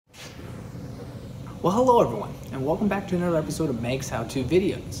Well, hello everyone, and welcome back to another episode of Meg's How-To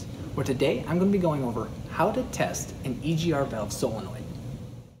Videos, where today I'm going to be going over how to test an EGR valve solenoid.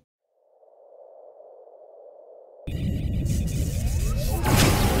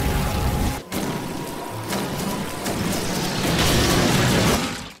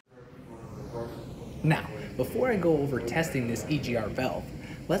 Now, before I go over testing this EGR valve,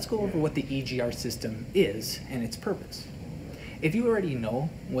 let's go over what the EGR system is and its purpose. If you already know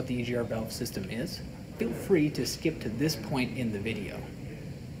what the EGR valve system is, feel free to skip to this point in the video.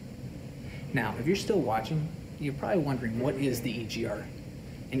 Now, if you're still watching, you're probably wondering what is the EGR?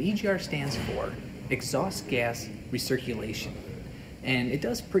 And EGR stands for exhaust gas recirculation. And it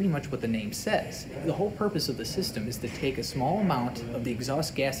does pretty much what the name says. The whole purpose of the system is to take a small amount of the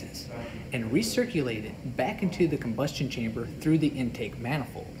exhaust gases and recirculate it back into the combustion chamber through the intake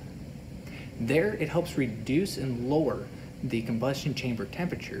manifold. There, it helps reduce and lower the combustion chamber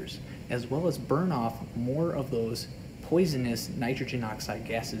temperatures, as well as burn off more of those poisonous nitrogen oxide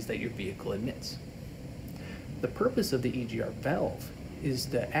gases that your vehicle emits. The purpose of the EGR valve is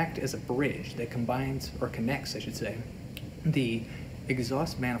to act as a bridge that combines, or connects I should say, the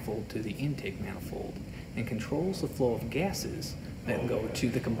exhaust manifold to the intake manifold and controls the flow of gases that go to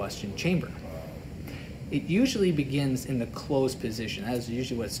the combustion chamber. It usually begins in the closed position, that is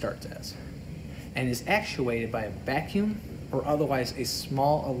usually what it starts as, and is actuated by a vacuum or otherwise a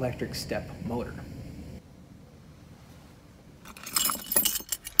small electric step motor.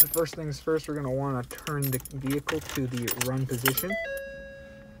 The first things first, we're going to want to turn the vehicle to the run position.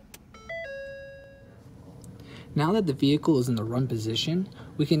 Now that the vehicle is in the run position,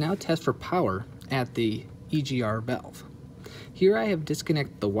 we can now test for power at the EGR valve. Here I have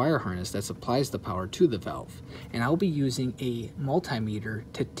disconnected the wire harness that supplies the power to the valve, and I'll be using a multimeter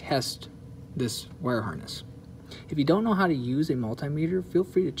to test this wire harness. If you don't know how to use a multimeter, feel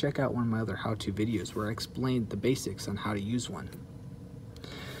free to check out one of my other how-to videos where I explained the basics on how to use one.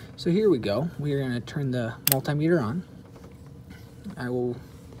 So here we go. We are going to turn the multimeter on. I will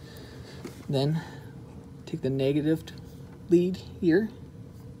then take the negative lead here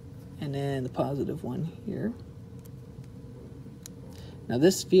and then the positive one here. Now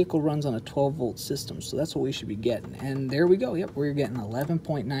this vehicle runs on a 12-volt system, so that's what we should be getting. And there we go. Yep, we're getting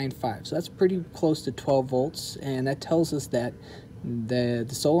 11.95. So that's pretty close to 12 volts, and that tells us that the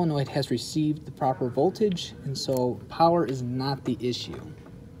solenoid has received the proper voltage, and so power is not the issue.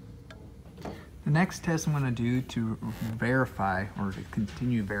 The next test I'm going to do to verify, or to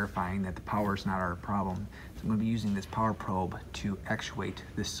continue verifying that the power is not our problem, is I'm going to be using this power probe to actuate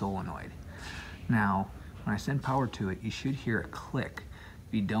this solenoid. Now, when I send power to it, you should hear a click.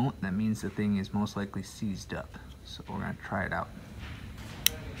 If you don't, that means the thing is most likely seized up. So we're going to try it out.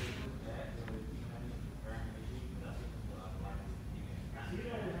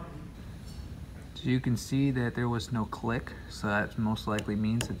 So you can see that there was no click, so that most likely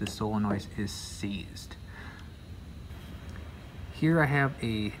means that the solenoid is seized. Here I have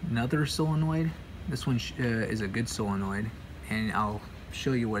another solenoid. This one is a good solenoid, and I'll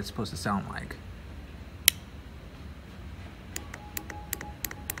show you what it's supposed to sound like.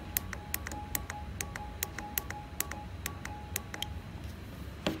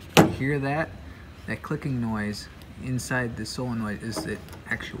 You hear that? That clicking noise inside the solenoid is it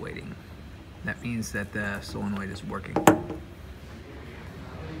actuating. That means that the solenoid is working.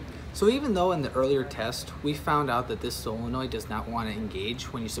 So even though in the earlier test we found out that this solenoid does not want to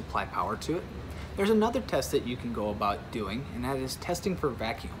engage when you supply power to it, there's another test that you can go about doing, and that is testing for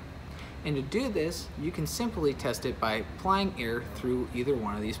vacuum. And to do this, you can simply test it by applying air through either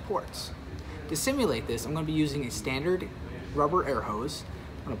one of these ports. To simulate this, I'm going to be using a standard rubber air hose.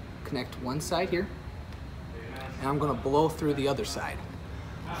 I'm going to connect one side here, and I'm going to blow through the other side.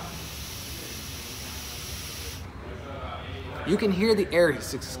 You can hear the air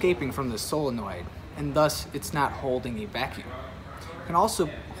is escaping from the solenoid, and thus it's not holding a vacuum. You can also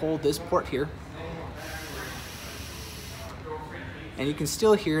hold this port here, and you can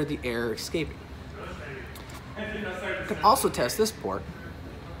still hear the air escaping. You can also test this port,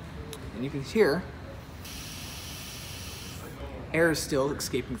 and you can hear air is still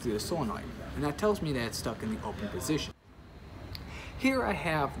escaping through the solenoid, and that tells me that it's stuck in the open position. Here I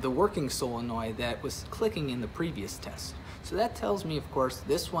have the working solenoid that was clicking in the previous test. So that tells me, of course,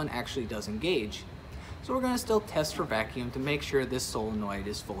 this one actually does engage. So we're going to still test for vacuum to make sure this solenoid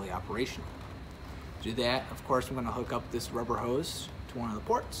is fully operational. To do that, of course, I'm going to hook up this rubber hose to one of the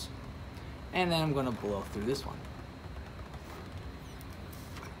ports, and then I'm going to blow through this one.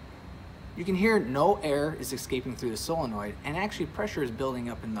 You can hear no air is escaping through the solenoid, and actually pressure is building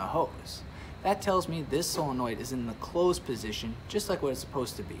up in the hose. That tells me this solenoid is in the closed position, just like what it's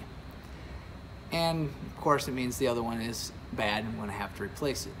supposed to be. And of course it means the other one is bad and I'm gonna have to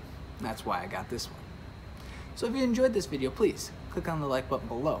replace it. And that's why I got this one. So if you enjoyed this video, please click on the like button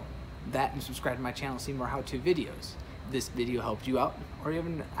below. That and subscribe to my channel to see more how-to videos. If this video helped you out, or you have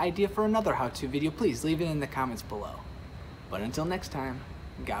an idea for another how-to video, please leave it in the comments below. But until next time,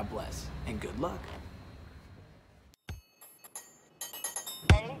 God bless and good luck.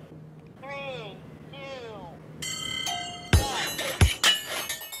 Ready?